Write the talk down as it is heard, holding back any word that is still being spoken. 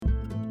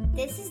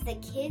This is the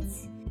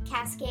Kids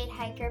Cascade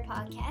Hiker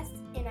Podcast,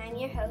 and I'm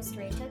your host,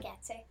 Rachel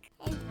Getzik.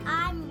 And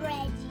I'm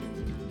Reggie.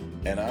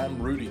 And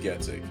I'm Rudy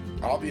Getzik.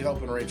 I'll be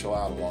helping Rachel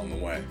out along the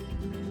way.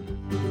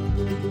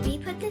 We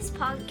put this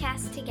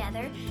podcast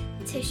together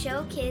to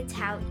show kids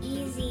how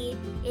easy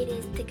it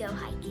is to go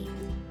hiking.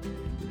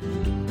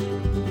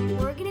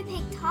 We're going to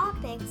pick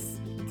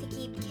topics to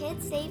keep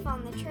kids safe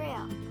on the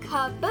trail.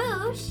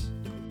 Kaboosh!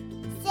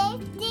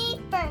 Safety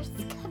first,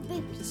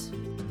 kaboosh.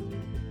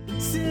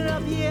 Sitting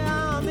up here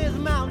on this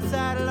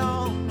mountainside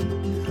alone,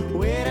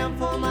 waiting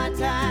for my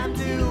time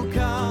to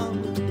come.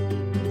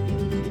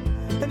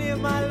 And if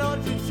my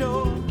Lord should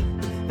show,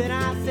 then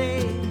I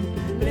say,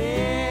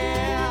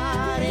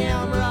 let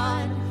him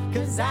run,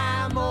 'cause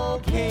I'm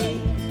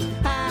okay,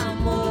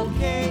 I'm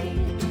okay,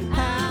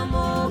 I'm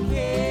okay.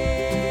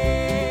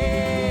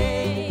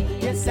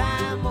 Yes,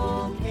 I'm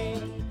okay,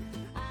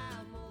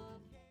 I'm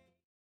okay.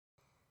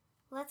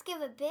 Let's give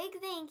a big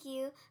thank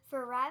you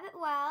for Rabbit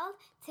Wild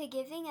to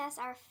giving us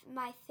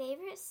my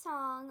favorite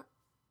song,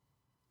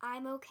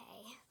 I'm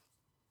Okay.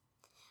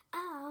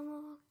 I'm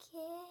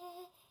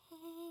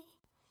okay.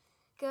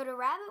 Go to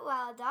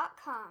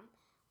rabbitwild.com,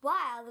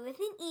 wild with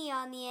an E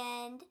on the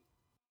end.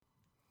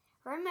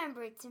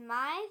 Remember, it's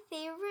my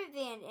favorite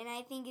band, and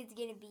I think it's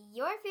going to be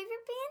your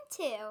favorite band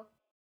too.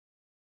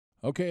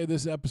 Okay,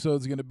 this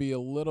episode's going to be a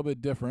little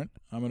bit different.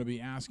 I'm going to be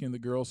asking the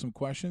girls some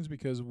questions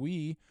because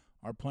we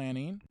are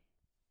planning.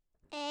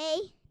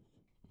 A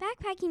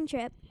backpacking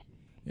trip.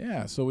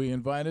 Yeah, so we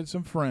invited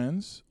some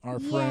friends. Our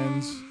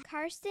friends.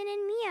 Karsten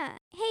and Mia.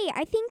 Hey,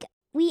 I think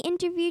we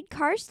interviewed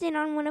Karsten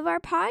on one of our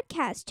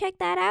podcasts. Check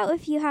that out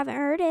if you haven't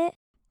heard it.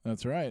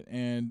 That's right.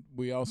 And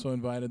we also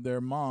invited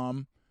their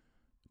mom,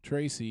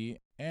 Tracy,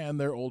 and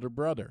their older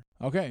brother.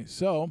 Okay,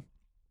 so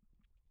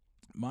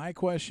my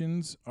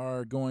questions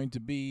are going to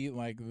be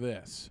like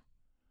this.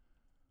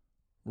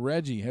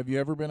 Reggie, have you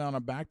ever been on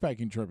a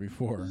backpacking trip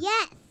before?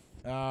 yes.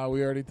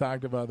 We already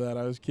talked about that.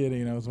 I was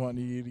kidding. I was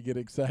wanting you to get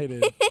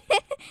excited.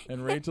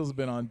 And Rachel's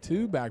been on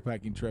 2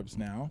 backpacking trips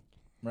now.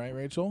 Right,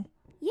 Rachel?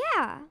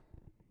 Yeah.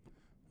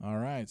 All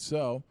right.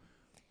 So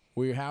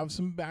we have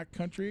some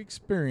backcountry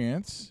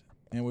experience,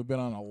 and we've been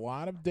on a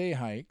lot of day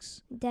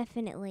hikes.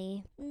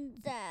 Definitely.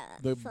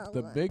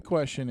 The big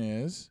question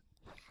is,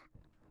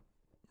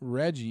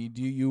 Reggie,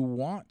 do you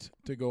want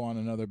to go on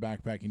another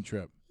backpacking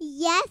trip?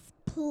 Yes,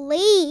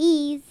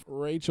 please.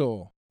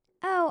 Rachel?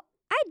 Oh,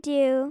 I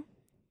do.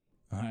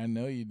 I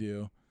know you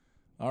do.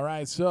 All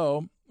right,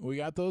 so we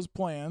got those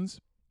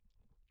plans,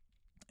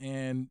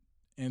 and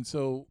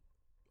so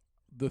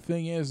the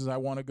thing is I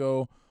want to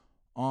go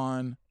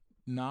on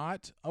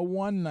not a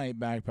 1-night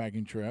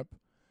backpacking trip,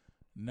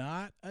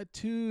 not a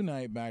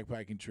 2-night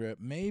backpacking trip,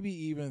 maybe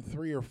even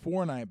 3 or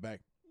 4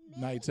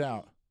 nights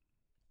out.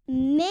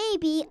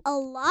 Maybe a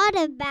lot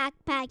of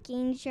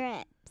backpacking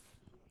trips.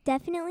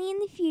 Definitely in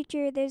the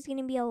future, there's going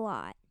to be a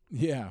lot.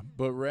 Yeah,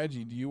 but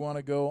Reggie, do you want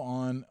to go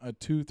on a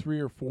 2,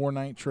 3, or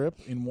 4-night trip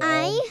in one?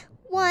 I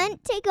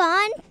want to go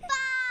on 5.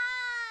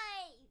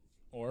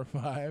 Or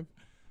 5.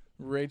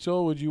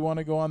 Rachel, would you want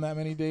to go on that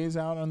many days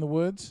out in the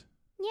woods?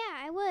 Yeah,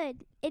 I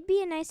would. It'd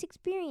be a nice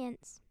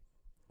experience.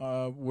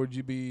 Would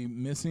you be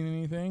missing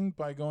anything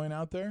by going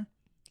out there?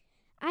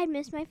 I'd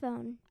miss my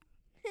phone.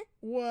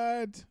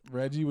 What?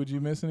 Reggie, would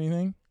you miss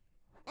anything?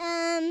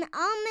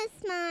 I'll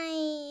miss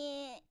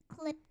my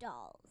clip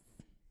dolls.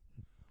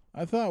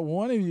 I thought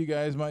one of you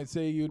guys might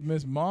say you'd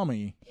miss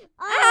Mommy. Yeah,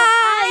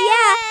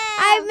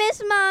 I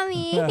miss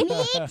Mommy. Me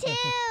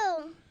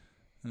too.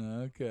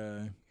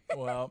 Okay.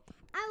 Well,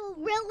 I will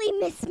really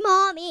miss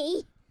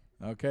Mommy.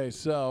 okay,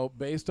 so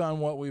based on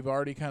what we've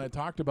already kind of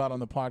talked about on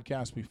the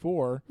podcast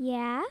before,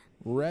 Yeah?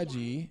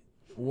 Reggie,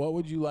 what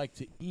would you like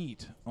to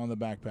eat on the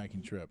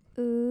backpacking trip?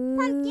 Ooh.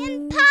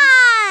 Pumpkin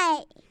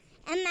pie.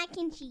 And mac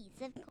and cheese,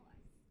 of course.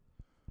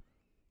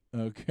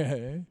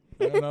 Okay.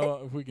 I don't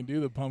know if we can do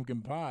the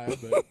pumpkin pie,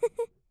 but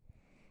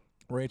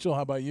Rachel,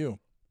 how about you?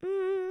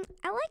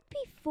 I liked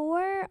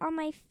before on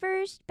my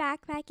first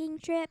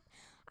backpacking trip.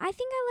 I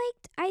think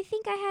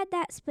I had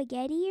that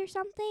spaghetti or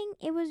something.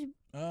 It was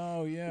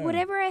Oh, yeah.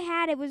 whatever I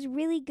had, it was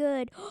really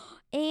good.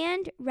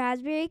 And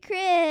raspberry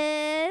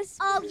crisp.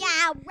 Oh,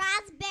 yeah,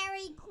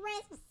 raspberry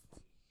crisp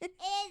is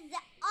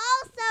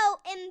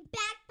also in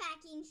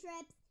backpacking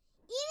trips.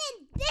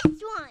 Even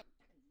this one.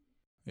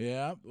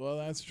 Yeah, well,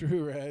 that's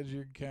true, Reg.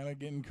 You're kind of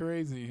getting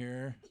crazy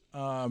here.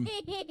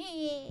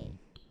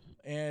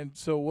 And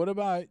so what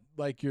about,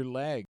 like, your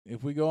leg?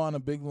 If we go on a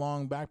big,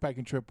 long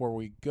backpacking trip where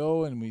we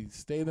go and we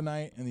stay the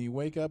night and then you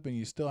wake up and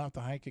you still have to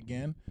hike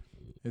again,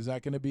 is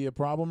that going to be a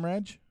problem,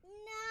 Reg?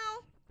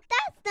 No,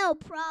 that's no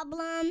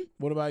problem.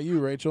 What about you,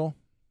 Rachel?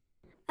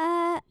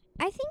 I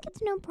think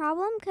it's no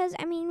problem because,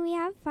 we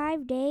have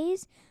 5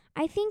 days.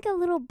 I think a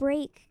little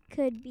break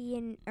could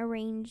be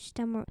arranged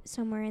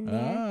somewhere in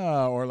there.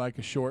 Ah, or like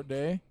a short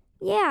day?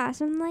 Yeah,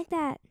 something like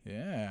that.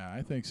 Yeah,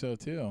 I think so,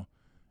 too.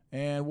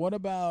 And what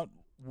about,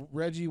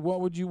 Reggie,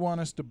 what would you want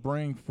us to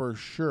bring for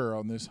sure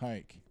on this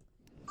hike?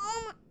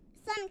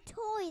 Some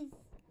toys,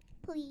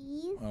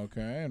 please.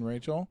 Okay, and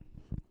Rachel?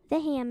 The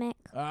hammock.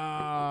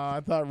 I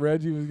I thought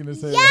Reggie was gonna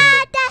say Yeah,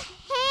 that. the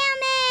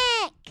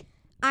hammock.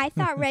 I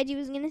thought Reggie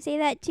was going to say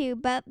that too,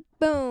 but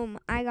boom,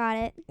 I got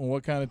it. Well,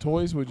 what kind of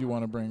toys would you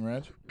want to bring,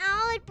 Reg?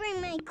 I would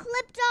bring my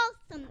clip dolls,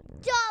 some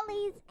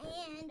dollies,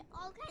 and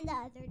all kinds of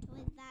other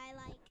toys that I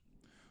like.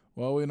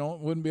 Well, we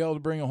wouldn't be able to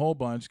bring a whole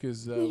bunch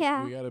because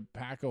Yeah. we got to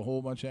pack a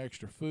whole bunch of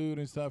extra food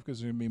and stuff because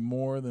there's gonna be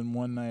more than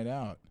one night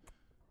out.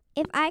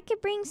 If I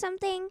could bring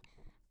something,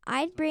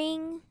 I'd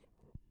bring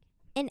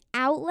an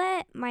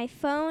outlet, my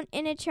phone,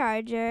 and a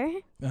charger.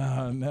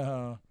 Oh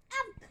no.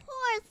 Of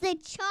course, the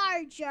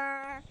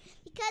charger.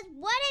 Because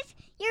what if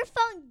your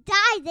phone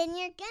dies and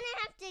you're going to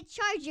have to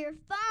charge your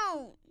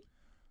phone?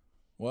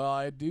 Well,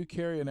 I do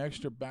carry an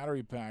extra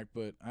battery pack,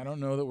 but I don't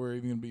know that we're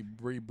even going to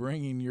be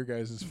bringing your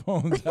guys'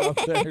 phones out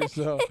there,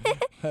 so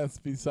that's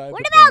beside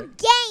What the about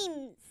point.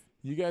 games?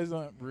 You guys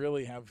don't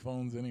really have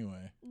phones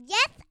anyway.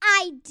 Yes,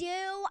 I do.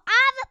 I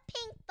have a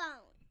pink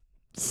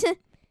phone.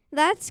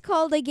 That's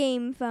called a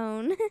game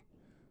phone.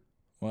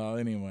 Well,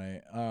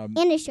 anyway, And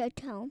a show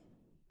tone.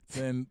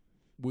 then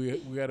we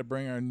got to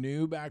bring our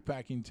new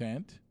backpacking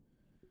tent.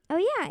 Oh,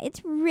 yeah,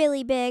 it's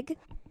really big.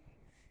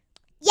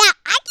 Yeah,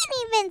 I can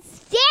even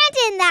stand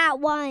in that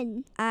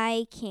one.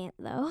 I can't,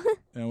 though.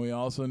 And we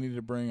also need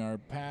to bring our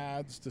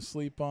pads to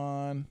sleep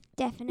on.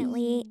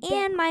 Definitely.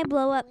 And my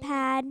blow up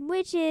pad,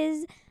 which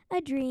is a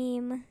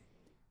dream.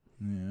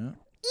 Yeah. Even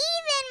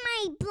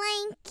my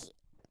blanket.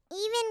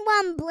 Even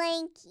one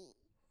blankie.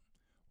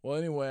 Well,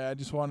 anyway, I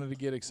just wanted to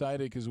get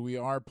excited because we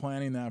are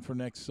planning that for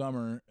next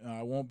summer.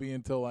 It won't be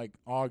until like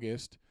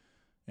August.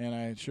 And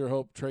I sure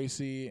hope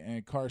Tracy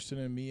and Karsten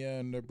and Mia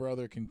and their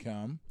brother can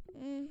come.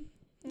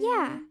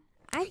 Yeah,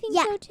 I think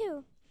Yeah. so,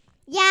 too.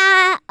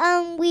 Yeah,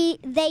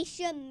 they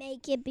should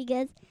make it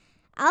because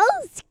I'll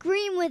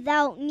scream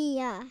without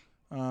Mia.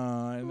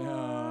 I know.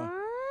 Aw.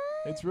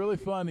 It's really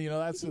fun. You know,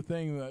 that's the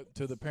thing that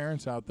to the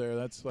parents out there,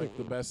 that's like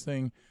the best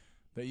thing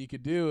that you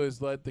could do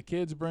is let the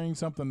kids bring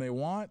something they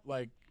want.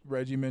 Like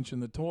Reggie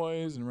mentioned the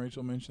toys and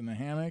Rachel mentioned the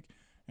hammock.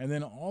 And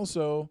then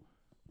also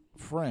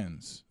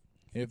friends.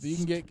 If you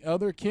can get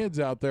other kids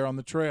out there on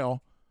the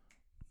trail,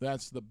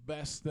 that's the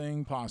best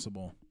thing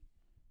possible.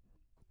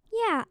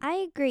 Yeah, I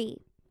agree.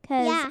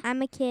 Because Yeah.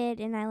 I'm a kid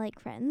and I like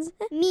friends.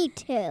 Me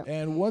too.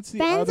 And what's the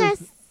Friends other are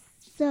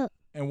so.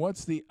 and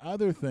what's the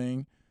other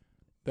thing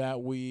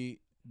that we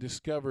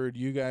discovered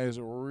you guys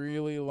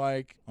really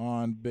like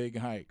on big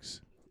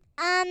hikes?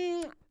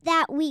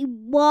 That we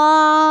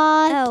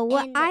walk. Oh,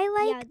 what and I we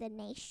like- are the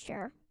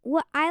nature.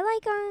 What I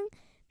like on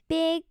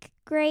big,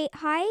 great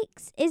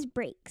hikes is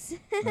breaks.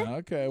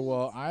 Okay,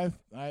 well,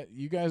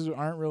 you guys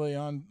aren't really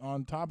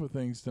on top of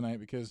things tonight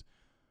because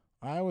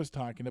I was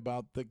talking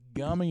about the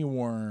gummy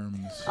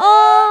worms.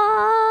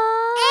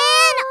 Oh!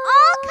 And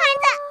all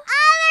kinds of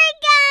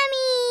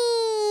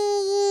other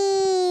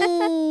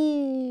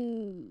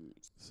gummies.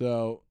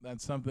 So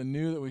that's something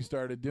new that we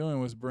started doing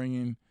was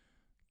bringing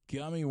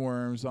gummy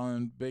worms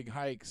on big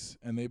hikes,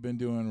 and they've been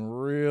doing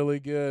really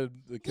good.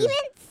 Even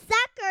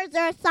suckers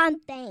or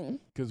something.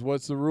 Because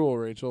what's the rule,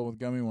 Rachel, with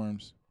gummy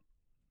worms?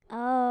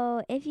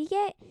 Oh,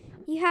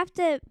 you have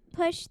to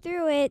push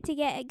through it to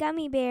get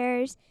gummy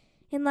bears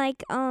and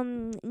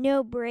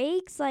no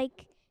breaks,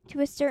 like to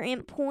a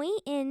certain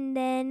point, and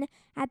then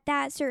at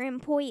that certain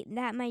point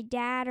that my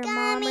dad or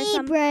mom or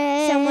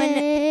someone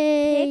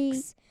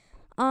picks,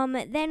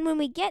 then when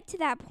we get to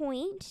that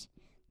point,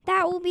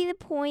 that will be the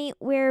point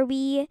where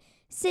we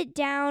sit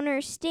down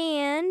or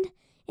stand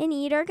and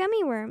eat our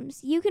gummy worms.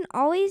 You can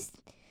always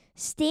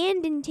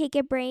stand and take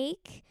a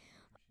break.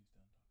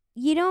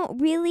 You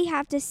don't really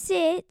have to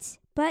sit,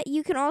 but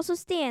you can also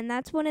stand.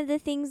 That's one of the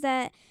things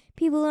that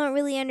people don't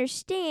really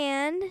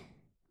understand.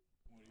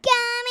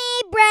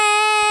 Gummy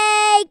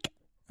break.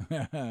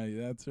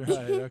 That's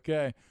right.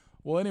 Okay.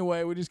 Well,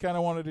 anyway, we just kind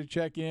of wanted to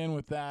check in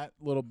with that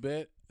little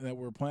bit that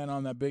we're planning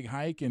on that big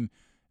hike. And,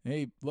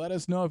 hey, let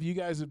us know if you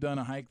guys have done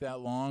a hike that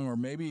long or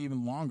maybe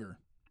even longer.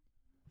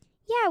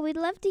 Yeah, we'd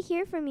love to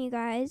hear from you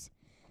guys.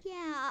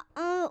 Yeah,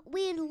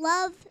 we'd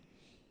love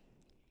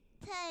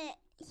to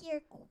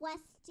hear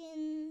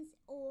questions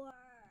or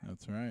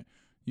That's right.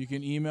 You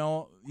can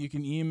email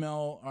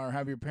or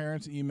have your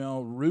parents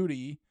email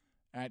Rudy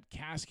at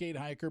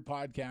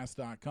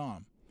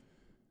CascadeHikerPodcast.com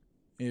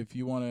if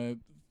you want to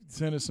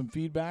send us some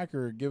feedback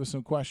or give us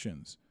some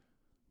questions.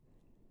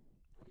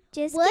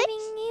 Just What?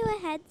 giving you a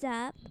heads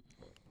up.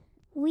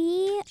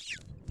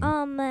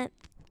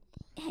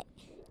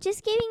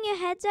 Just giving you a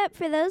heads up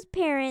for those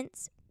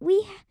parents.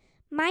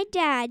 My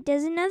dad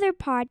does another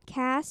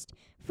podcast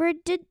for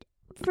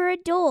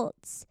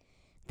adults,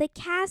 the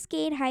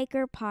Cascade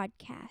Hiker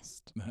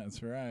Podcast.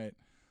 That's right.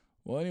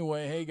 Well,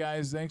 anyway, hey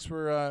guys, thanks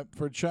for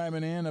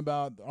chiming in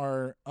about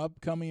our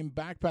upcoming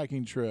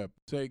backpacking trip.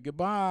 Say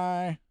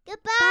goodbye.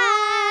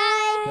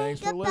 goodbye.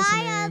 Thanks for Goodbye,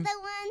 listening. other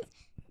ones.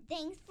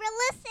 Thanks for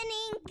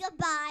listening.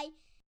 Goodbye.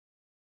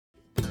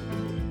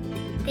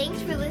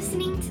 Thanks for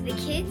listening to the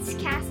Kids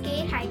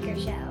Cascade Hiker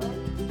Show.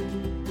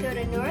 Go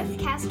to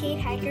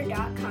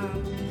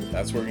northcascadehiker.com.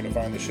 That's where you're going to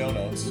find the show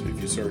notes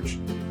if you search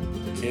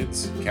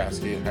Kids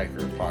Cascade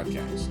Hiker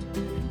Podcast.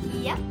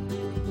 Yep.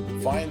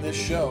 find this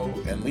show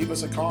and leave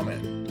us a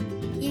comment.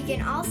 You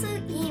can also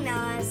email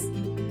us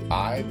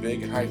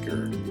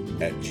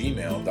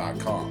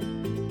ibighiker@gmail.com.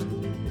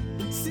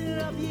 Sitting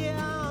up here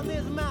on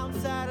this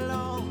mountainside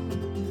alone,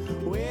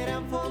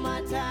 waiting for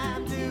my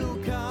time to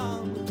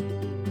come.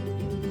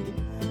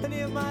 And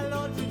if my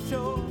Lord should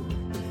show,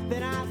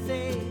 then I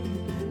say,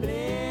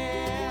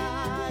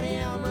 let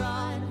him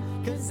run,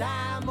 'cause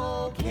I'm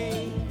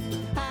okay,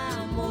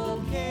 I'm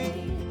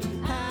okay,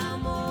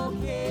 I'm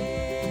okay.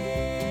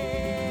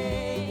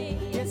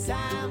 Yes,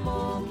 I'm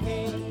okay.